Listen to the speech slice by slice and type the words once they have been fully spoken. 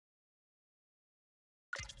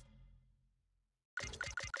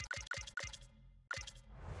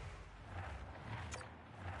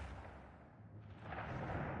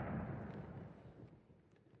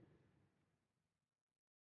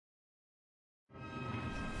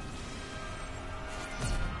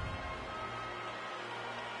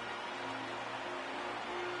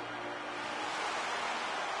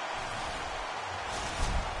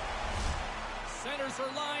Centers are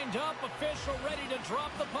lined up, official ready to drop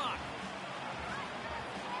the puck.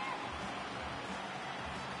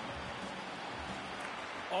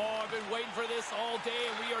 Oh, I've been waiting for this all day,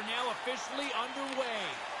 and we are now officially underway.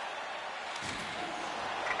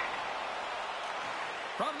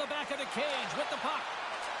 From the back of the cage with the puck.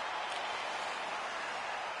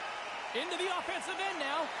 Into the offensive end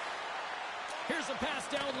now. Here's a pass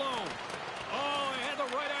down low. Oh, he had the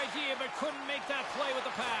right idea, but couldn't make that play with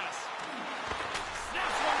the pass.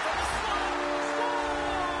 Snaps one from the slot.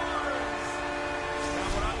 Scores! Now,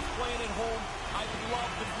 when I was playing at home, I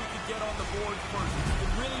loved if we could get on the board first.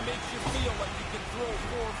 It really makes you feel like you can throw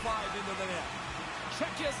 4 or 5 into the net.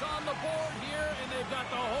 Czech is on the board here, and they've got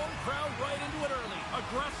the home crowd right into it early.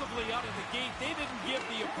 Aggressively out of the gate, they didn't give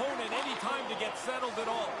the opponent any time to get settled at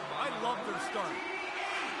all. I love their start.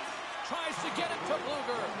 Tries to get it to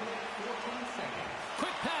Bluger.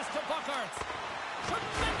 Quick pass to Buckarts.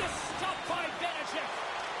 Tremendous stop by Beneček.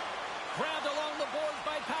 Grabbed along the boards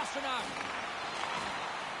by Pasternak.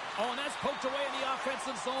 Oh, and that's poked away in the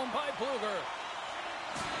offensive zone by Bluger.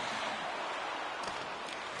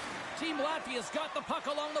 Team Latvia's got the puck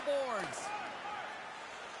along the boards.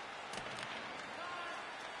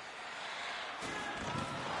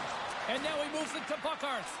 And now he moves it to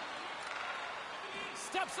Buckarts.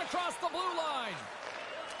 Steps across the blue line.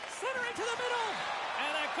 Center into the middle.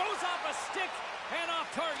 And that goes off a stick and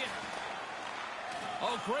off target.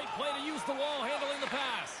 Oh, great play to use the wall handling the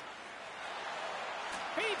pass.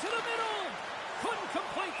 Feed to the middle. Couldn't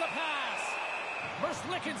complete the pass.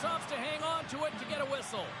 Merzlikins opts to hang on to it to get a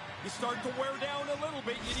whistle. You start to wear down a little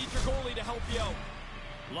bit. You need your goalie to help you out.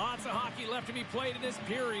 Lots of hockey left to be played in this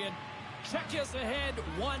period. Czechia's ahead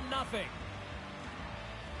 1-0.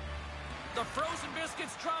 The frozen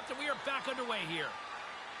biscuits dropped, and we are back underway here.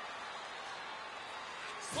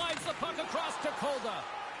 Slides the puck across to Kolda.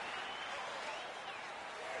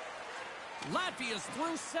 Latvia's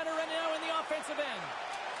through center and now in the offensive end.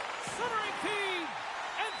 Centering feed,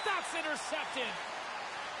 and that's intercepted.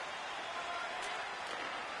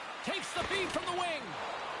 Takes the feed from the wing.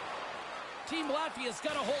 Team Latvia's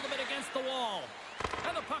got a hold of it against the wall.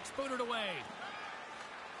 And the puck's booted away.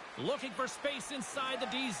 Looking for space inside the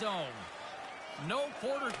D zone. No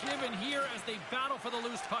quarter given here as they battle for the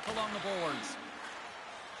loose puck along the boards.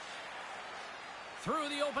 Through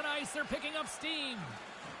the open ice, they're picking up steam.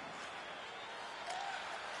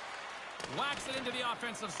 Whacks it into the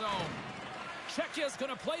offensive zone. Czechia's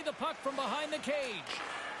going to play the puck from behind the cage.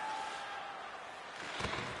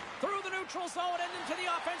 Through the neutral zone and into the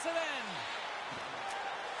offensive end.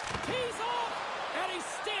 Tees off, and he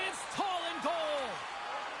stands tall in goal.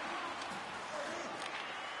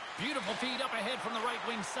 Beautiful feed up ahead from the right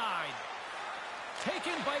wing side.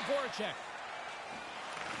 Taken by Voracek.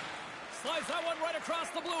 Slides that one right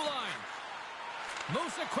across the blue line.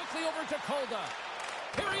 Moves it quickly over to Kolda.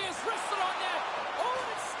 Here he is, wristed on net. Oh, and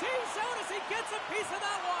it stays out as he gets a piece of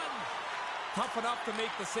that one. Tough enough to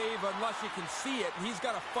make the save unless you can see it. He's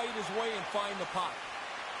got to fight his way and find the puck.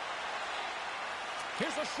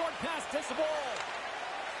 Here's a short pass to Sabol.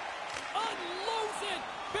 Unloads it.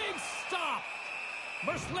 Big stop.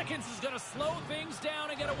 Merzlikins is going to slow things down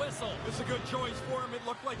and get a whistle. It's a good choice for him. It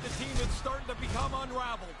looked like the team is starting to become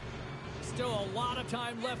unraveled. Still a lot of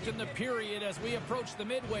time left in the period as we approach the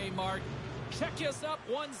midway mark. Czechia's up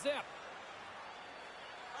 1-0.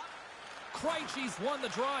 Krejci's won the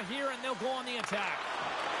draw here, and they'll go on the attack.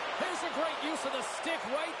 There's a great use of the stick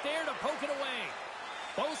right there to poke it away.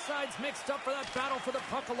 Both sides mixed up for that battle for the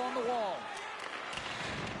puck along the wall.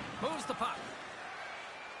 Moves the puck.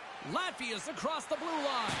 Latvia's across the blue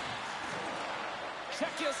line.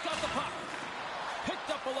 Czechia's got the puck. Picked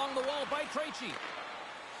up along the wall by Krejci.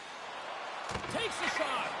 Takes a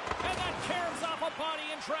shot, and that caroms off a body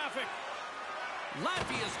in traffic.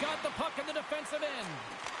 Latvia's got the puck in the defensive end.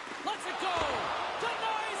 Lets it go.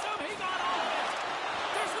 Denies him. He got all of it.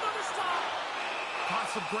 There's another stop. Got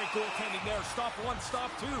some great goaltending there. Stop one,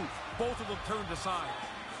 stop two. Both of them turned aside.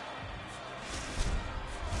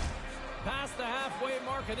 Past the halfway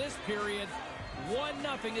mark of this period,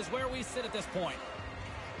 1-0 is where we sit at this point.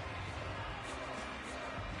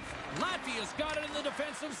 Latvia's got it in the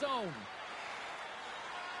defensive zone.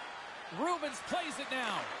 Rubens plays it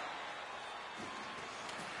now.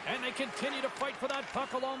 And they continue to fight for that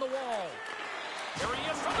puck along the wall. Here he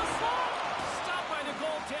is from the slot. Stopped by the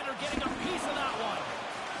goaltender, getting a piece of that one.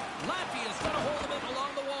 Latvia's got a hold of it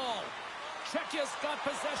along the wall. Czechia's got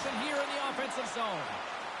possession here in the offensive zone.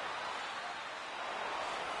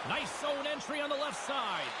 Nice zone entry on the left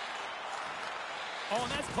side. Oh,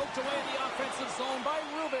 and that's poked away in the offensive zone by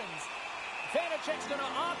Rubens. Vanacek's going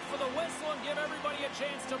to opt for the whistle and give everybody a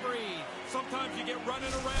chance to breathe. Sometimes you get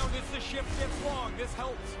running around as the shift gets long. This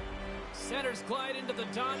helps. Centers glide into the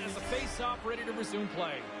dot as the face-off ready to resume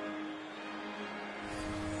play.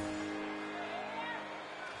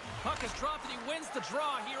 Puck is dropped and he wins the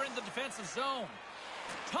draw here in the defensive zone.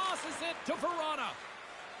 Tosses it to Verona.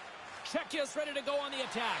 Czechia's ready to go on the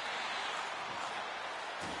attack.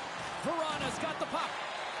 Verona's got the puck.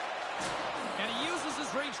 And he uses his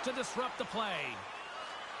reach to disrupt the play.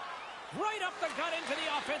 Right up the gut into the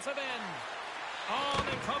offensive end. Oh,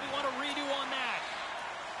 they probably want to redo on that.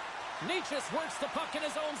 Nietzsche works the puck in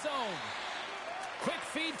his own zone. Quick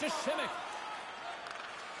feed to Šimik.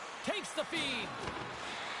 Takes the feed.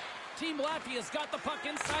 Team Latvia's got the puck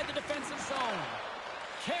inside the defensive zone.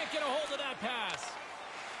 Can't get a hold of that pass.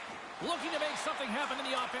 Looking to make something happen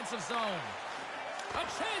in the offensive zone. A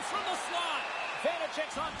chance from the slot.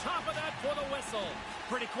 Vanacek's on top of that for the whistle.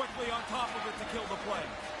 Pretty quickly on top of it to kill the play.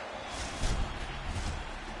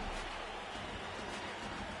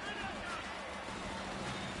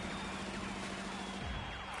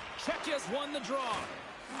 Czechia's won the draw.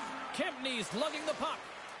 Kempney's lugging the puck.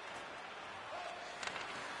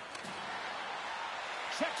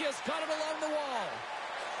 Czechia's got it along the wall.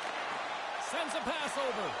 Sends a pass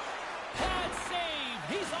over. Pad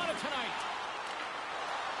save. He's on it tonight.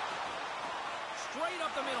 Straight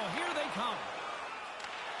up the middle. Here they come.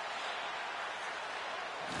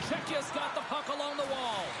 Czechia's got the puck along the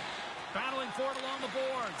wall. Battling for it along the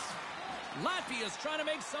boards. Latvia's trying to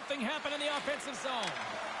make something happen in the offensive zone.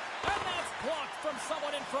 And that's blocked from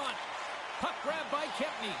someone in front. Puck grabbed by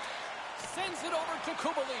Kempney. Sends it over to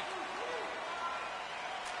Kubalik.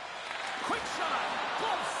 Quick shot.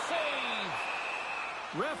 Close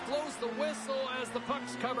save. Ref blows the whistle as the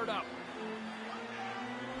puck's covered up.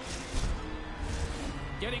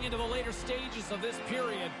 Getting into the later stages of this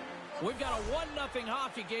period, we've got a 1-0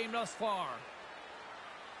 hockey game thus far.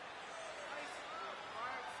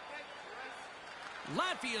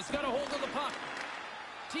 Latvia's got a hold of the puck.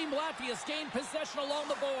 Team Latvia's gained possession along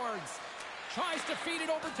the boards. Tries to feed it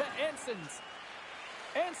over to Ensens.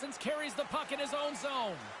 Ensens carries the puck in his own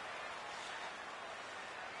zone.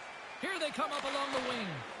 Here they come up along the wing.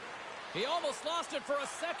 He almost lost it for a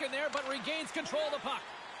second there, but regains control of the puck.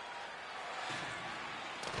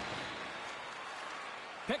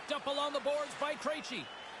 Picked up along the boards by Krejci.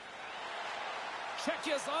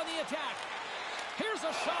 Czechia's on the attack. Here's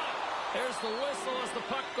a shot. There's the whistle as the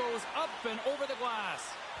puck goes up and over the glass.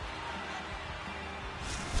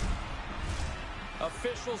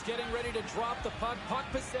 Officials getting ready to drop the puck. Puck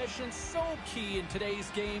possession so key in today's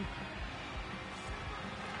game.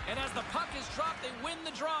 And as the puck is dropped, they win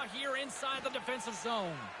the draw here inside the defensive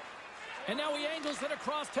zone. And now he angles it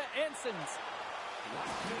across to Ensens.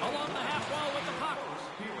 Along the half wall with the puck.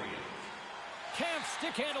 Camp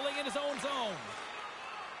stick handling in his own zone.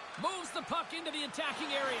 Moves the puck into the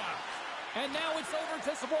attacking area. And now it's over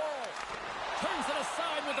to Zboril. Turns it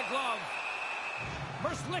aside with the glove.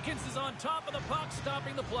 Merzlikins is on top of the puck,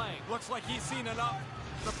 stopping the play. Looks like he's seen enough.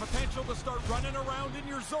 The potential to start running around in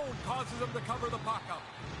your zone causes him to cover the puck up.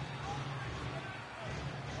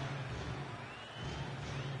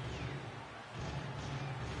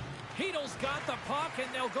 Hedo's got the puck, and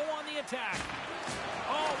they'll go on the attack.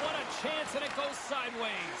 Oh, what a chance, and it goes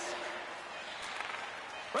sideways.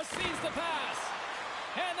 Receives the pass,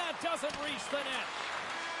 and that doesn't reach the net.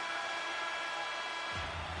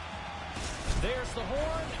 There's the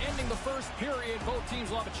horn, ending the first period. Both teams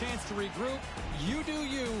will have a chance to regroup. You do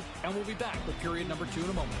you, and we'll be back with period number 2 in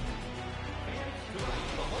a moment.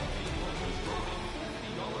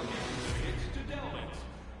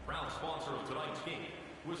 Proud sponsor of tonight's game.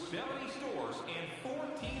 With 70 stores and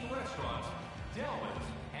 14 restaurants, Delman's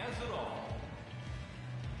has it all.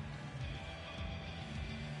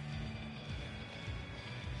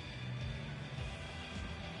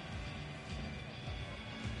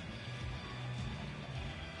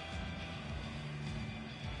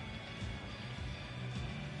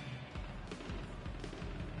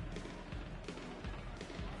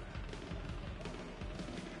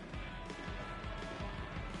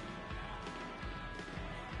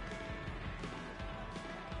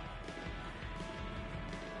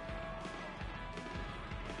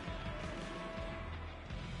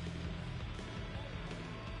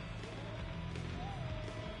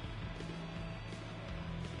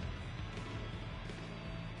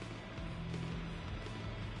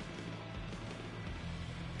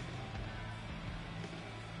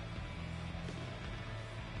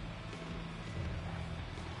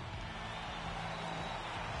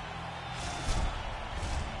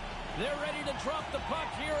 They're ready to drop the puck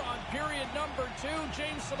here on period number 2.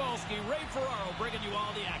 James Cebulski, Ray Ferraro bringing you all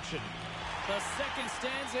the action. The second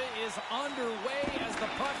stanza is underway as the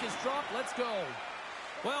puck is dropped. Let's go.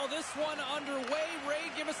 Well, this one underway. Ray,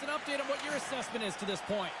 give us an update on what your assessment is to this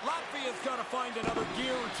point. Latvia's got to find another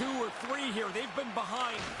gear or 2 or 3 here. They've been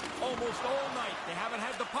behind almost all night. They haven't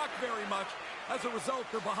had the puck very much. As a result,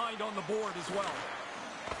 they're behind on the board as well.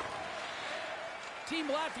 Team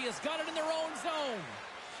Latvia's got it in their own zone.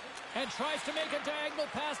 And tries to make a diagonal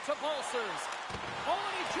pass to Pulsers. Oh,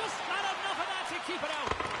 and he just not enough of that to keep it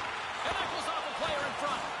out. And that goes off a player in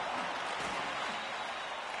front.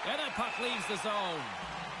 And that puck leaves the zone.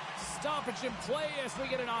 Stoppage in play as we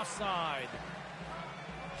get an offside.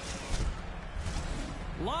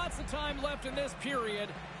 Lots of time left in this period.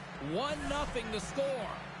 1-0 the score.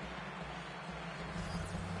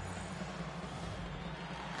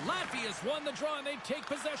 Latvia's won the draw and they take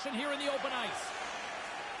possession here in the open ice.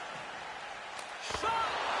 Shot!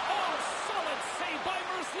 Oh, solid save by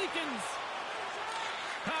Merzlikins.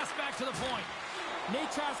 Pass back to the point.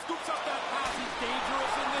 Necas scoops up that pass. He's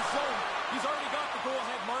dangerous in this zone. He's already got the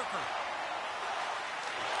go-ahead marker.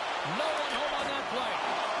 No one home on that play.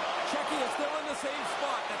 Czechia is still in the same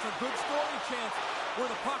spot. That's a good scoring chance where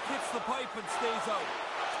the puck hits the pipe and stays out.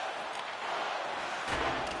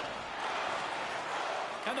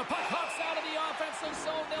 And the puck hops out of the offensive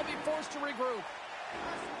zone. They'll be forced to regroup.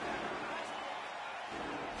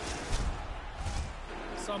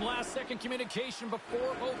 Some last-second communication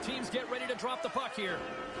before both teams get ready to drop the puck here.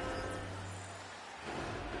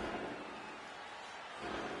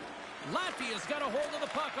 Latvia's got a hold of the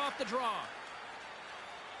puck off the draw.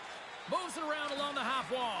 Moves it around along the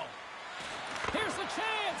half wall. Here's a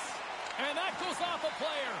chance! And that goes off a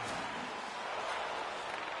player.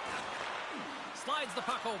 Slides the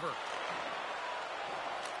puck over.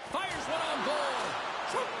 Fires one on goal.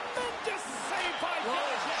 Tremendous save by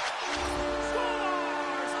Belichick.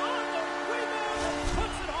 Scores on the rebound and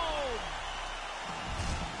puts it home.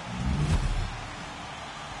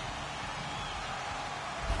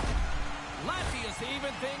 Latvia's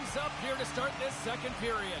even things up here to start this second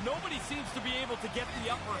period. Nobody seems to be able to get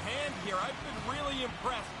the upper hand here. I've been really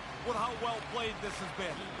impressed with how well played this has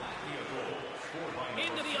been.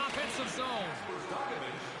 Into the offensive zone.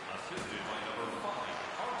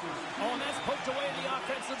 Oh, and that's poked away in the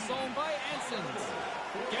offensive zone by Ansons.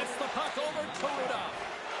 Gets the puck over to Ruda.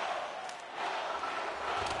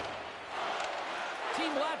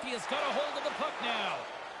 Team Latvia's got a hold of the puck now.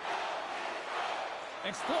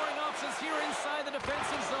 Exploring options here inside the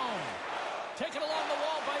defensive zone. Taken along the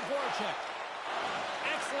wall by Voracek.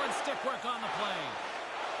 Excellent stick work on the play.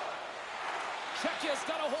 Czechia's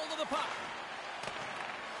got a hold of the puck.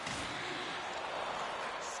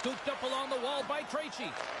 Scooped up along the wall by Krejci.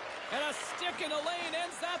 And a stick in the lane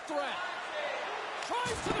ends that threat.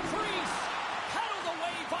 Tries to the crease. Paddled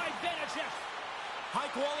away by Benedict.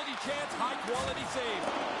 High-quality chance, high-quality save.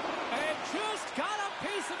 And just got a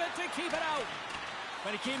piece of it to keep it out.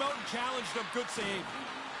 But he came out and challenged him. Good save.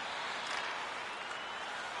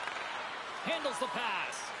 Handles the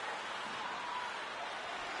pass.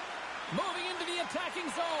 Moving into the attacking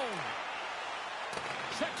zone.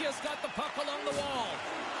 Czechia's got the puck along the wall.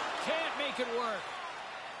 Can't make it work.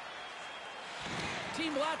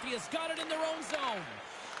 Team Latvia's got it in their own zone.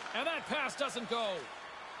 And that pass doesn't go.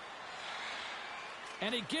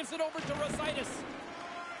 And he gives it over to Rosaitis.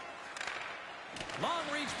 Long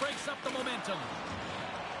reach breaks up the momentum.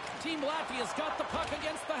 Team Latvia's got the puck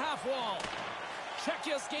against the half wall.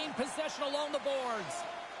 Czechia's gained possession along the boards.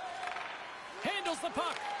 Handles the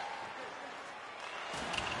puck.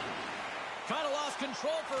 Kind of lost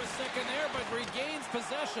control for a second there, but regains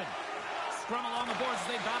possession. Scrum along the boards as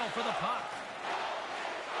they battle for the puck.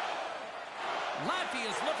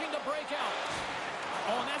 Latvia's looking to break out.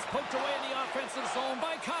 Oh, and that's poked away in the offensive zone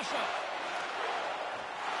by Kasha.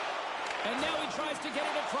 And now he tries to get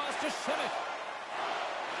it across to Šimić.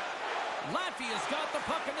 Latvia's got the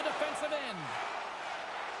puck in the defensive end.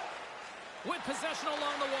 With possession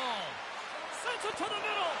along the wall. Sends it to the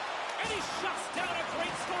middle. And he shuts down a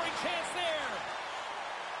great scoring chance there.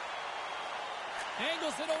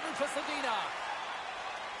 Angles it over to Sedina.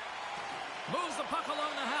 Moves the puck along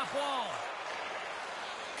the half wall.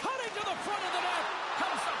 Cutting to the front of the net.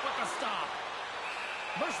 Comes up with a stop.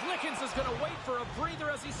 Merzlikins is going to wait for a breather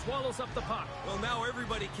as he swallows up the puck. Well, now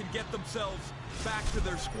everybody can get themselves back to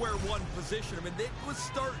their square one position. I mean, it was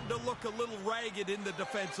starting to look a little ragged in the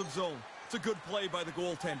defensive zone. It's a good play by the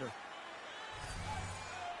goaltender.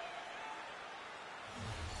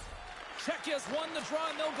 Czechia's won the draw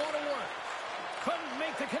and they'll go to work. Couldn't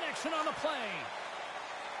make the connection on the play.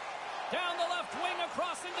 Down the left wing,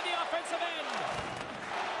 across into the offensive end.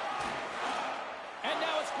 And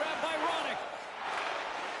now it's grabbed by Ronick.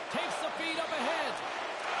 Takes the feed up ahead.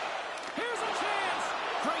 Here's a chance.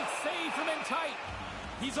 Great save from in tight.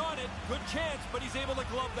 He's on it. Good chance, but he's able to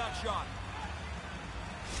glove that shot.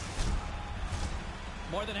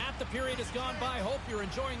 More than half the period has gone by. Hope you're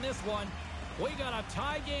enjoying this one. We got a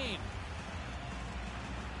tie game.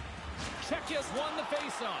 Czechia's won the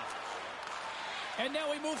faceoff. And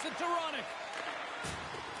now he moves it to Ronick.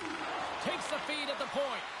 Takes the feed at the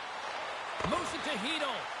point. Moves it to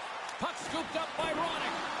Hito. Puck scooped up by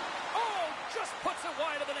Ronick. Oh, just puts it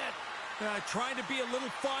wide of the net. Trying to be a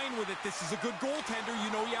little fine with it. This is a good goaltender.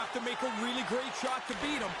 You know you have to make a really great shot to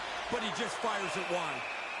beat him, but he just fires it wide.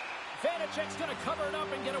 Vanacek's going to cover it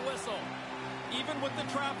up and get a whistle. Even with the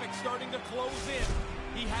traffic starting to close in,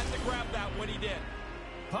 he had to grab that when he did.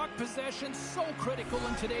 Puck possession so critical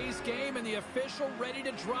in today's game, and the official ready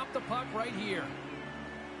to drop the puck right here.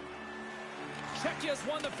 Czechia's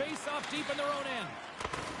won the face-off deep in their own end.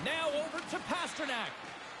 Now over to Pasternak.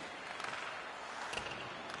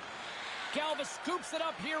 Galvis scoops it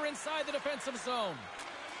up here inside the defensive zone.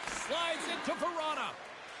 Slides into Verona.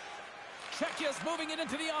 Czechia's moving it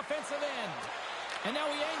into the offensive end. And now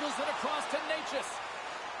he angles it across to Necas.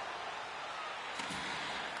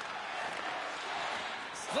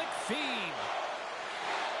 Slick feed.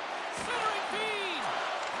 Centering feed.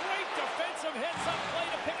 Great defensive heads-up play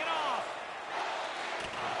to pick it off.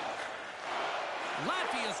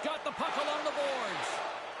 Latvia's got the puck along the boards.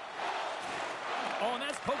 Oh, and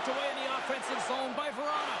that's poked away in the offensive zone by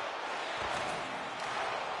Verona.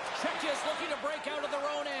 Czechia's looking to break out of their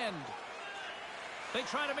own end. They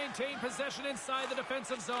try to maintain possession inside the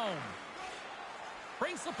defensive zone.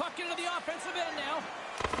 Brings the puck into the offensive end now.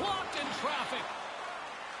 Blocked in traffic.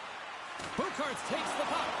 Bukarts takes the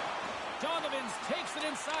puck. Donovans takes it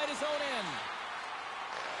inside his own end.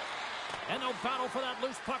 And they'll battle for that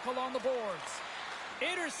loose puck along the boards.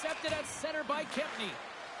 Intercepted at center by Kempny.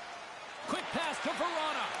 Quick pass to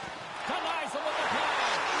Verona. Denies him with the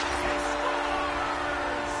pass.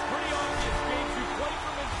 Pretty obvious, James. You play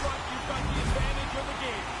from in front, you've got the advantage of the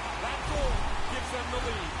game. That goal gives them the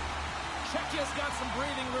lead. Czechia's got some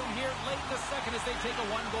breathing room here late in the second as they take a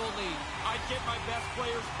one-goal lead. I'd get my best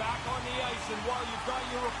players back on the ice, and while you've got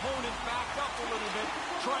your opponent backed up a little bit,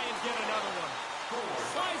 try and get another one.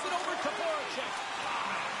 Slides it over to Voracek.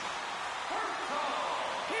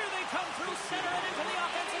 Here they come through center and into the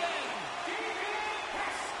offensive end.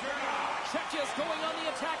 Czechia's going on the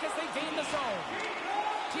attack as they gain the zone.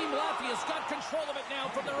 Team Latvia's got control of it now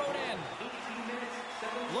from their own end.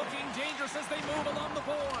 Looking dangerous as they move along the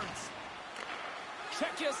boards.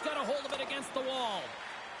 Czechia's got a hold of it against the wall.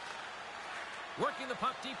 Working the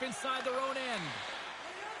puck deep inside their own end.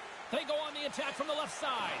 They go on the attack from the left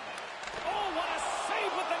side. Oh, what a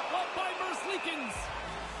save with the glove by Merzlikins.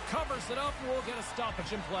 Covers it up and we'll get a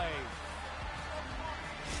stoppage in play.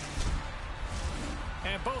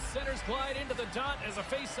 And both centers glide into the dot as a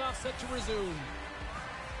face-off set to resume.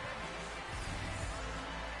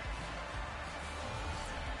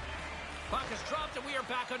 Puck is dropped and we are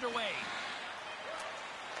back underway.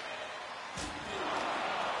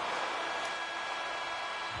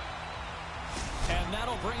 And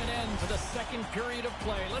that'll bring an end to the second period of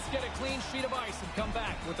play. Let's get a clean sheet of ice and come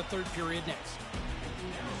back with the third period next.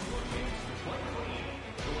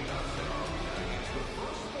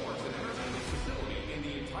 In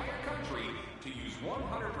the entire country to use 100%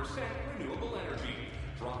 renewable energy.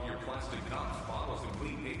 Drop your plastic cups, bottles, and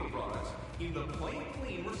clean paper products in the Plain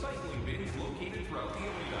Clean recycling bins located throughout the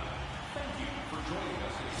arena. Thank you for joining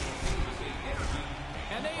us in the campaign to save energy.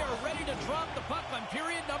 And they are ready to drop the puck on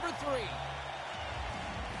period number 3.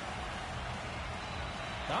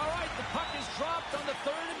 All right, the puck is dropped on the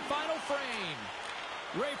third and final frame.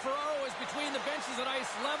 Ray Ferraro is between the benches at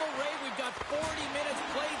ice level. Ray, we've got 40 minutes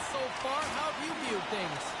played so far. How have you viewed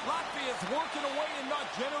things? Latvia's working away and not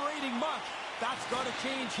generating much. That's got to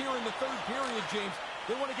change here in the third period, James.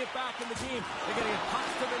 They want to get back in the game. They're going to get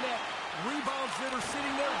pucks to the net. Rebounds that are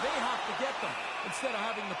sitting there, they have to get them instead of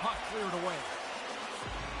having the puck cleared away.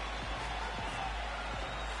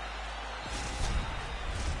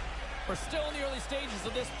 We're still in the early stages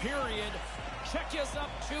of this period. Czechia's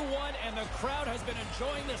up 2-1, and the crowd has been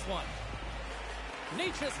enjoying this one.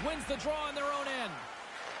 Necas wins the draw on their own end.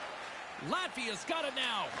 Latvia's got it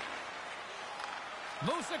now.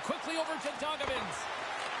 Moves it quickly over to Dogovins.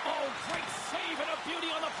 Oh, great save and a beauty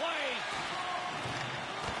on the play.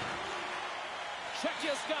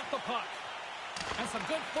 Czechia's got the puck. And some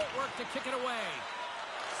good footwork to kick it away.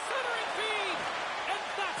 Centering feed, and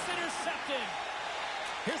that's intercepted.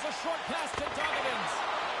 Here's a short pass to Dogovins.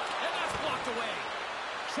 And that's blocked away.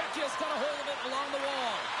 Czechia's got a hold of it along the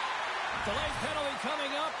wall. Delayed penalty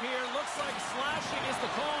coming up here. Looks like slashing is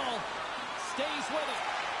the call. Stays with it.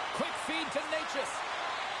 Quick feed to Natchez.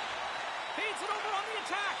 Feeds it over on the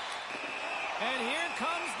attack. And here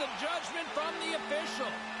comes the judgment from the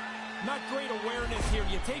official. Not great awareness here.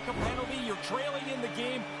 You take a penalty, you're trailing in the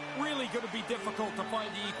game. Really going to be difficult to find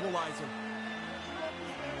the equalizer.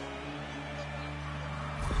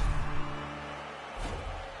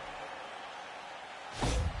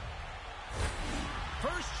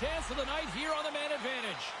 First chance of the night here on the man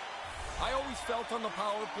advantage. I always felt on the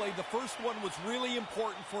power play the first one was really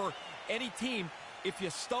important for any team. If you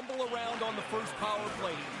stumble around on the first power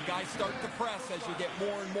play, guys start to press as you get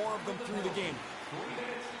more and more of them through the game. 3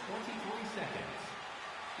 minutes, 23 seconds.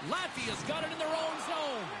 Latvia's got it in their own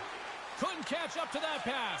zone. Couldn't catch up to that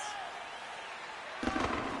pass.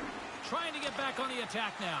 Trying to get back on the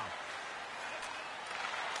attack now.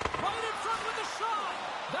 Right in front with the shot.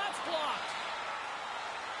 That's blocked.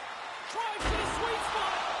 Drives to the sweet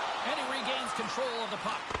spot. And he regains control of the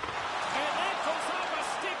puck. And that goes off a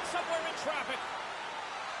stick somewhere in traffic.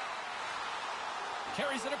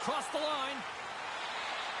 Carries it across the line.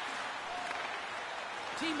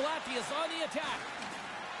 Team Latvia's on the attack.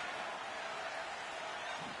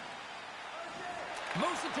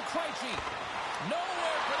 Moves it to Krejci.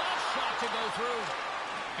 Nowhere for that shot to go through.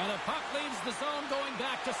 And the puck leaves the zone going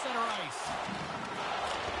back to center ice.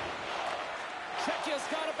 Czechia's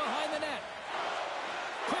got it behind the net.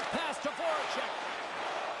 Quick pass to Voracek.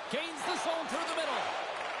 Gains the zone through the middle.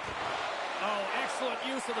 Oh, excellent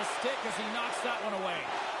use of the stick as he knocks that one away.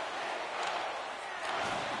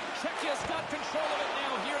 Czechia's got control of it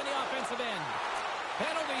now here in the offensive end.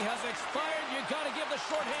 Penalty has expired. You've got to give the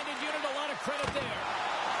shorthanded unit a lot of credit there.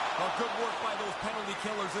 Well, good work by those penalty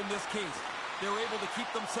killers in this case. They're able to keep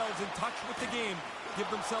themselves in touch with the game, give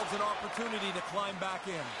themselves an opportunity to climb back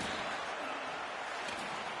in.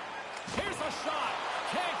 Here's a shot.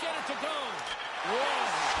 Can't get it to go. Whoa.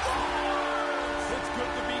 It's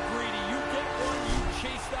good to be greedy. You get one, you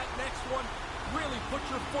chase that next one. Really put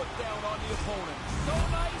your foot down on the opponent. So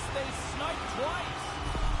nice, they sniped twice.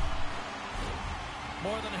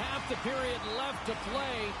 More than half the period left to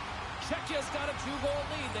play. Czechia's got a 2-goal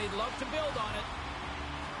lead. They'd love to build on it.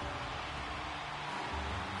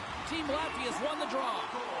 Team Latvia's won the draw.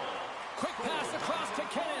 Quick pass across to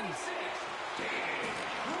Kens.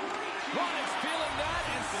 Ronnick's feeling that,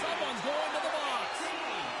 and someone's going to the box.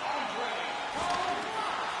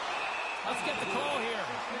 Let's get the call here.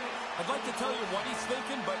 I'd like to tell you what he's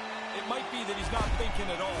thinking, but it might be that he's not thinking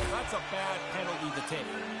at all. That's a bad penalty to take.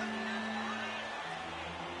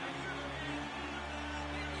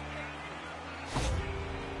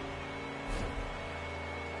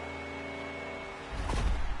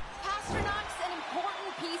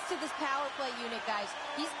 To this power play unit, guys.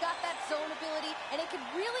 He's got that zone ability, and it could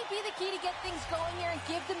really be the key to get things going here and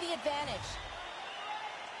give them the advantage.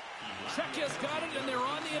 Czechia's got it, and they're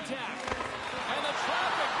on the attack. And the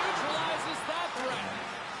traffic neutralizes that threat.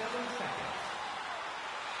 7 seconds.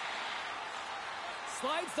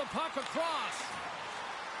 Slides the puck across.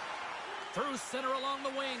 Through center along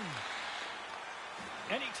the wing.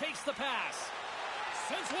 And he takes the pass.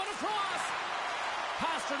 Sends one across.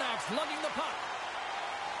 Pasternak's lugging the puck.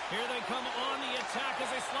 Here they come on the attack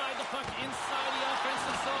as they slide the puck inside the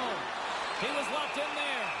offensive zone. He was locked in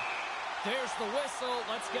there. There's the whistle.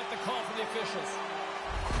 Let's get the call from the officials.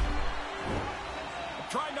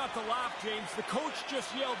 Try not to laugh, James. The coach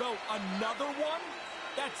just yelled out, another one?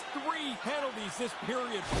 That's 3 penalties this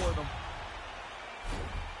period for them.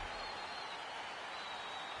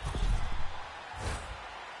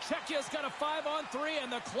 Czechia's got a 5-on-3,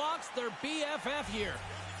 and the clock's their BFF here.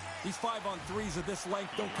 These 5-on-3s of this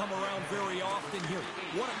length don't come around very often here.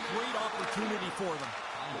 What a great opportunity for them.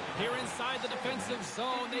 Here inside the defensive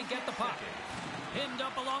zone, they get the puck. Pinned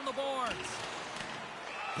up along the boards.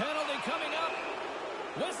 Penalty coming up.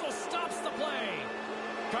 Whistle stops the play.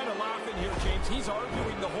 Kind of laughing here, James. He's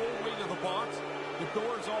arguing the whole way to the box. The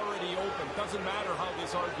door's already open. Doesn't matter how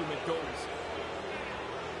this argument goes.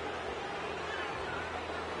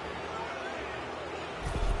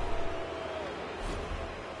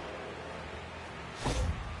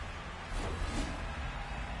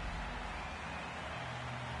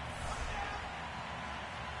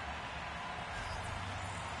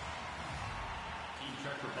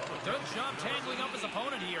 Good job tangling up his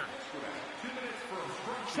opponent here.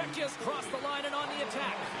 Czechia's crossed the line and on the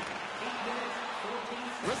attack.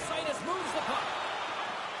 Rosinas moves the puck.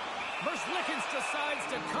 Verslickens decides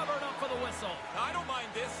to cover it up for the whistle. I don't mind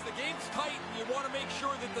this. The game's tight, and you want to make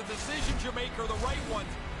sure that the decisions you make are the right ones.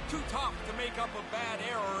 Too tough to make up a bad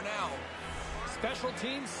error now. Special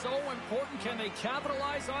teams so important. Can they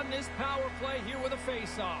capitalize on this power play here with a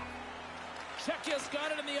face-off? Czechia's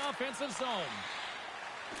got it in the offensive zone.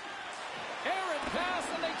 Errant pass,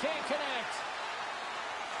 and they can't connect.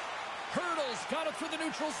 Hurdles got it through the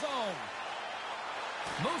neutral zone.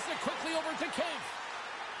 Moves it quickly over to Kempf.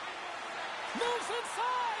 Moves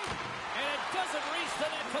inside. And it doesn't reach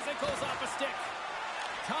the net because it goes off a stick.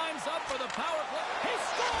 Time's up for the power play. He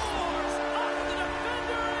scores! Off the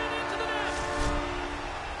defender and into the net.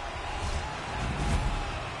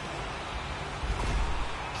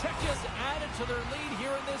 Czechia's added to their lead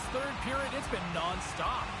here in this third period. It's been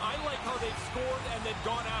nonstop. I like how they've scored and then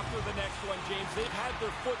gone after the next one, James. They've had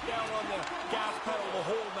their foot down on the gas pedal the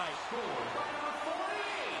whole night.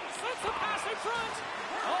 Sets the pass in front.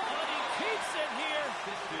 Oh, and he keeps it here.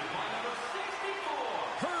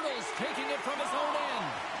 Hurdles taking it from his own end.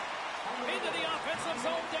 Into the offensive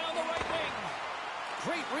zone down the right wing.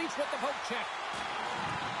 Great reach with the poke check.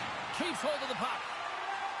 Keeps hold of the puck.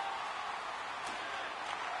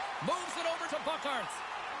 Moves it over to Buckarts.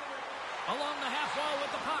 Along the half wall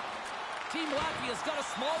with the puck. Team Latvia's got a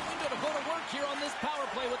small window to go to work here on this power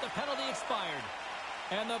play with the penalty expired.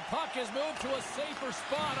 And the puck is moved to a safer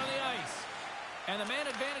spot on the ice. And the man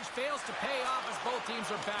advantage fails to pay off as both teams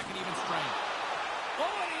are back at even strength. Oh,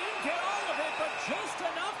 and he didn't get all of it, but just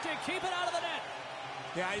enough to keep it out of the net.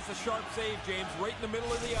 Yeah, it's a sharp save, James. Right in the middle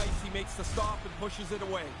of the ice, he makes the stop and pushes it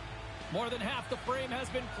away. More than half the frame has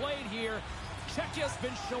been played here. Czechia's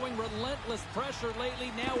been showing relentless pressure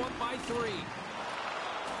lately, now up by 3.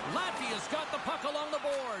 Latvia's got the puck along the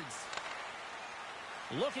boards.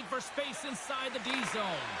 Looking for space inside the D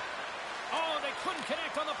zone. Oh, they couldn't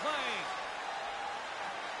connect on the play.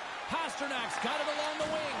 Pasternak's got it along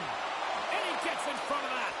the wing. And he gets in front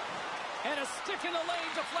of that. And a stick in the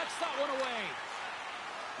lane deflects that one away.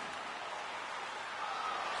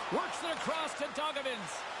 Works it across to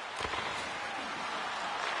Dogovins.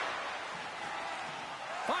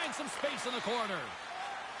 Finds some space in the corner.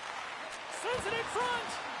 Sends it in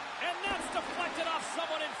front. And that's deflected off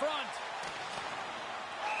someone in front.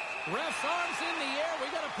 Ref's arms in the air. We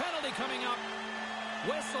got a penalty coming up.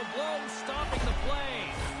 Whistle blown, stopping the play.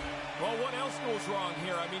 Well, what else goes wrong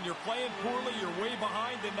here? I mean, you're playing poorly, you're way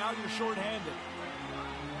behind, and now you're shorthanded.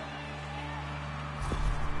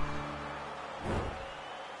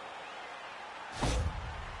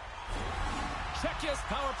 Czechia's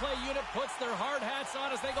power play unit puts their hard hats on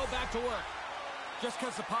as they go back to work. Just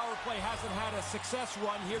because the power play hasn't had a success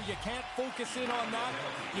run here, you can't focus in on that.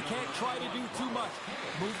 You can't try to do too much.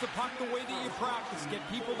 Move the puck the way that you practice. Get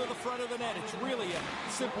people to the front of the net. It's really a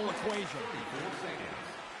simple equation.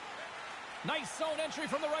 Nice zone entry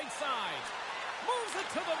from the right side. Moves it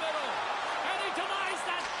to the middle. And he denies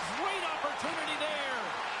that great opportunity there.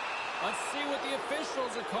 Let's see what the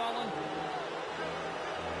officials are calling.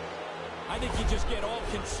 I think you just get all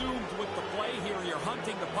consumed with the play here. You're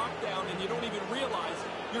hunting the puck down, and you don't even realize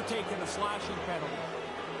you're taking a slashing penalty.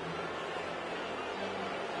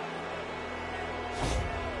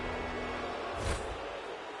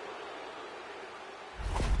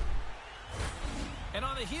 And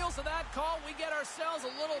on the heels of that call, we get ourselves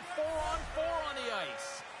a little 4-on-4 on the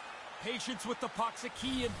ice. Patience with the puck's a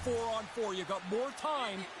key in 4-on-4. You got more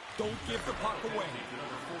time. Don't give the puck away.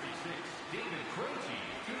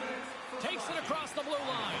 Takes it across the blue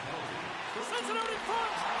line. Sends it out in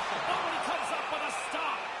front. Oh, and he comes up with a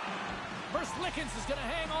stop. First Lickens is going to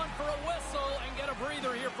hang on for a whistle and get a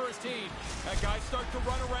breather here for his team. That guys start to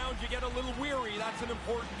run around, you get a little weary. That's an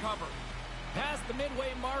important cover. Past the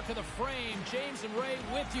midway mark of the frame, James and Ray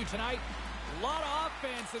with you tonight. A lot of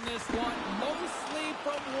offense in this one, mostly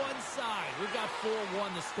from one side. We've got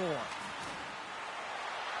 4-1 to score.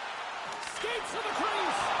 Skates to the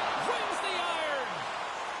crease. Rings the iron.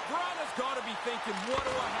 Brana's got to be thinking, what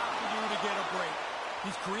do I have to do to get a break?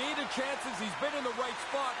 He's created chances, he's been in the right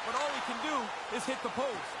spot, but all he can do is hit the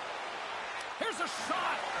post. Here's a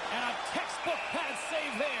shot, and a textbook pad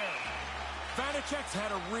save there. Vanacek's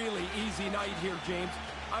had a really easy night here, James.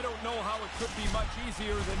 I don't know how it could be much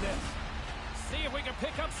easier than this. See if we can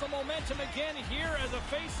pick up some momentum again here as a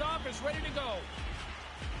face-off is ready to go.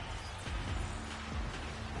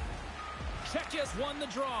 Czechia's won the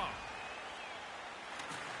draw.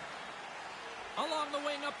 Along the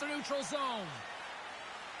wing up the neutral zone.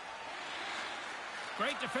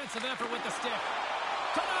 Great defensive effort with the stick.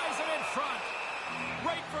 Denies it in front.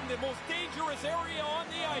 Right from the most dangerous area on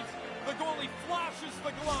the ice. The goalie flashes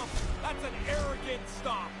the glove. That's an arrogant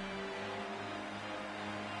stop.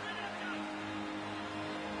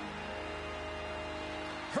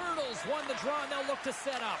 Hurdles won the draw, and they'll look to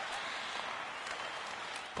set up.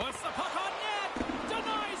 Puts the puck on net.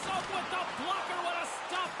 Denies him with the blocker. What a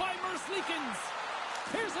stop by Merzlikins.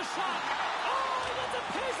 Here's a shot. Oh, he gets a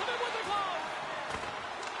piece of it with the glove.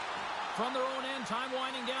 From their own end, time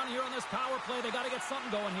winding down here on this power play. They got to get something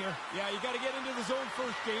going here. Yeah, you got to get into the zone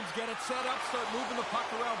first, James. Get it set up, start moving the puck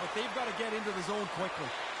around, but they've got to get into the zone quickly.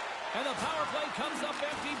 And the power play comes up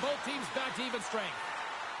empty. Both teams back to even strength.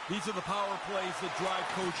 These are the power plays that drive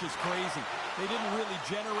coaches crazy. They didn't really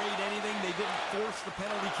generate anything. They didn't force the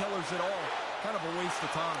penalty killers at all. Kind of a waste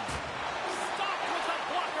of time. Stopped with the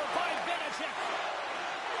blocker by Vanacek.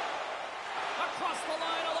 Across the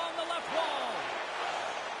line along the left wall.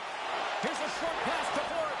 Here's a short pass to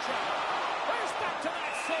Voracek. There's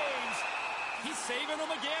back-to-back saves. He's saving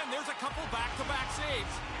them again. There's a couple back-to-back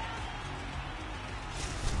saves.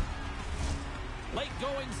 Late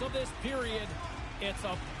goings of this period. It's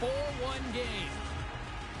a 4-1 game.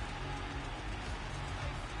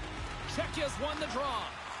 Czechia's won the draw.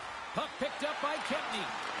 Puck picked up by Kempny.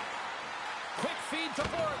 Quick feed to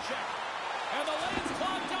Voracek. And the lane's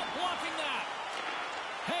clogged up, blocking that.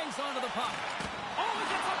 Hangs onto the puck. Oh, he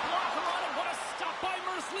gets a blocker on it. What a stop by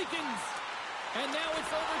Merzlikins. And now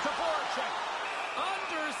it's over to Voracek.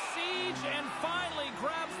 Under siege and finally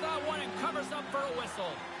grabs that one and covers up for a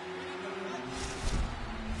whistle.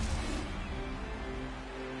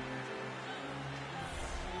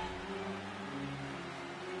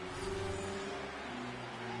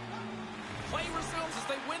 Play resumes as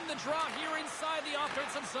they win the draw here inside the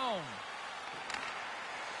offensive zone.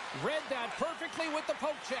 Read that perfectly with the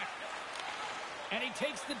poke check. And he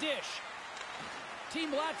takes the dish.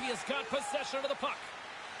 Team Latvia's got possession of the puck.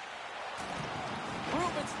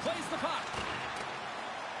 Rubens plays the puck.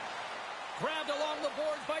 Grabbed along the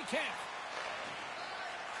boards by Kemp.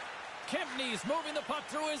 Kempny's moving the puck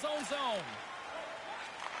through his own zone.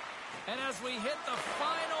 And as we hit the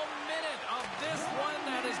final minute of this one,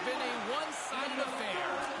 that has been a one-sided affair.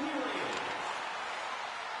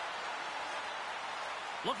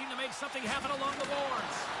 Looking to make something happen along the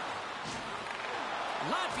boards.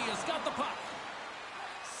 Latvia's got the puck.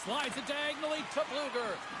 Slides it diagonally to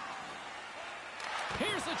Bluger.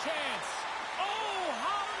 Here's a chance. Oh,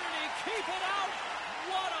 how did he keep it out?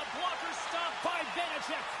 What a blocker stop by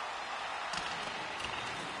Vanacek.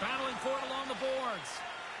 Battling for it along the boards.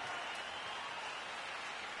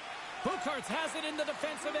 Bukarts has it in the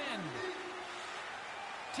defensive end.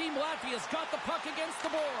 Team Latvia's got the puck against the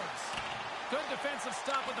boards. Good defensive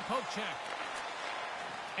stop with the poke check.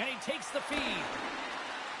 And he takes the feed.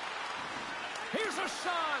 Here's a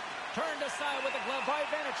shot. Turned aside with a glove by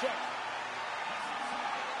Vanacek.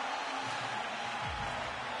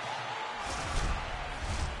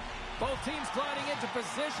 Both teams gliding into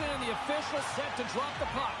position and the official set to drop the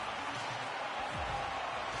puck.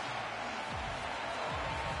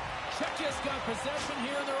 Czechia's got possession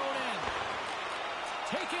here in their own end.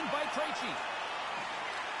 Taken by Krejci.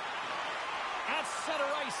 At center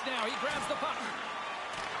ice now. He grabs the puck.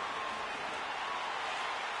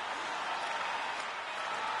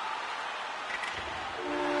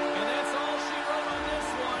 And that's all she wrote on this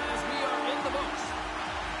one as we are in the books.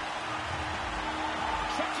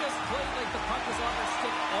 Czechia's played like the puck was on their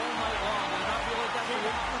stick all night long. And I feel like that's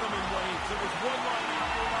After them in waves. It was one line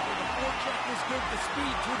after another. The forecheck was good. The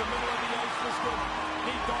speed through the middle of the ice was good.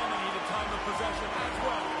 They dominated time of